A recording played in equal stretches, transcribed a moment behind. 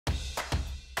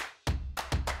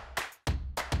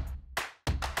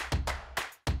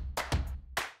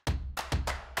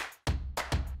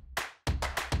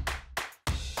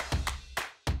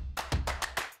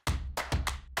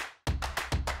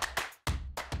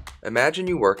Imagine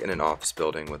you work in an office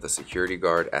building with a security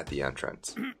guard at the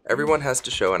entrance. Everyone has to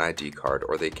show an ID card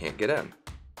or they can't get in.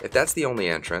 If that's the only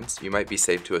entrance, you might be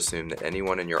safe to assume that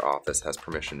anyone in your office has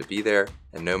permission to be there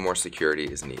and no more security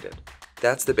is needed.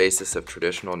 That's the basis of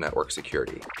traditional network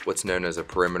security, what's known as a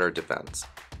perimeter defense.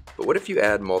 But what if you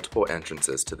add multiple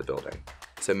entrances to the building?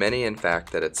 So many, in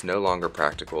fact, that it's no longer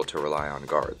practical to rely on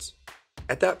guards.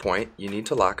 At that point, you need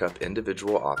to lock up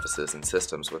individual offices and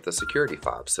systems with a security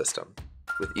fob system,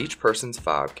 with each person's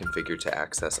fob configured to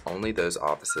access only those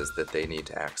offices that they need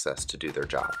to access to do their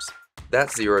jobs.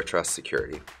 That's Zero Trust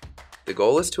security. The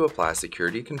goal is to apply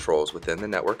security controls within the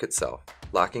network itself,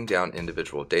 locking down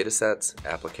individual datasets,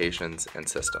 applications, and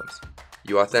systems.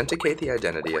 You authenticate the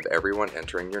identity of everyone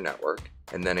entering your network,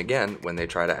 and then again when they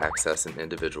try to access an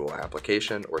individual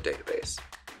application or database.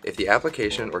 If the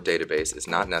application or database is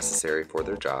not necessary for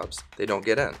their jobs, they don't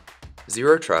get in.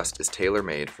 Zero Trust is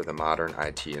tailor-made for the modern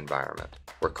IT environment,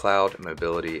 where cloud,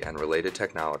 mobility, and related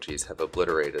technologies have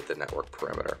obliterated the network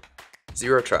perimeter.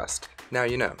 Zero Trust. Now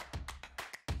you know.